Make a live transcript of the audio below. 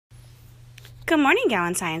Good morning,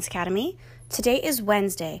 Gowan Science Academy. Today is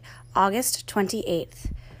Wednesday, August 28th.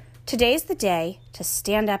 Today's the day to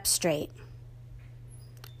stand up straight.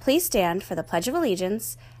 Please stand for the Pledge of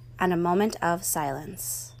Allegiance and a moment of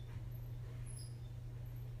silence.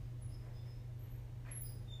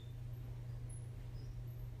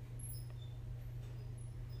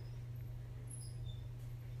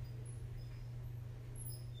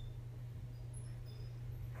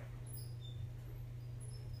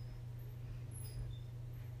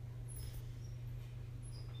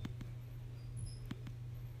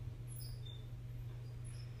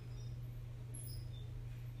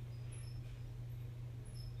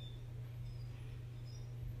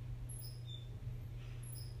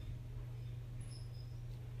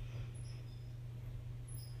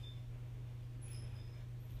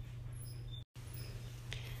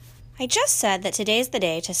 I just said that today's the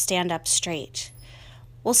day to stand up straight.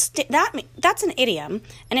 Well, that's an idiom,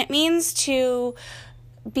 and it means to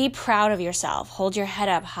be proud of yourself, hold your head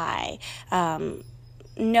up high,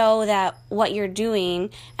 know that what you're doing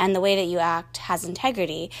and the way that you act has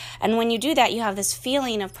integrity. And when you do that, you have this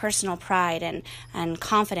feeling of personal pride and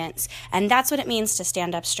confidence, and that's what it means to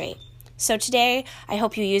stand up straight. So today, I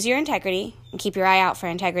hope you use your integrity and keep your eye out for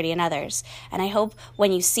integrity in others. And I hope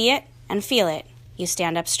when you see it and feel it, you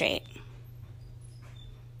stand up straight.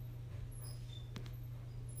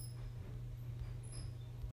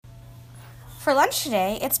 For lunch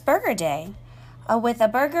today, it's burger day, with a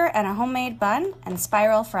burger and a homemade bun and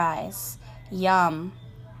spiral fries. Yum.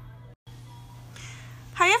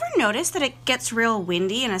 Have you ever noticed that it gets real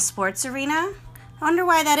windy in a sports arena? I wonder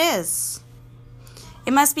why that is.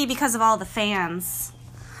 It must be because of all the fans.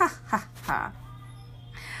 Ha ha ha.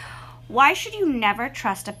 Why should you never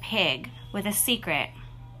trust a pig with a secret?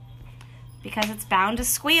 Because it's bound to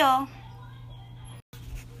squeal.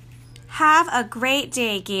 Have a great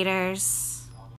day, Gators.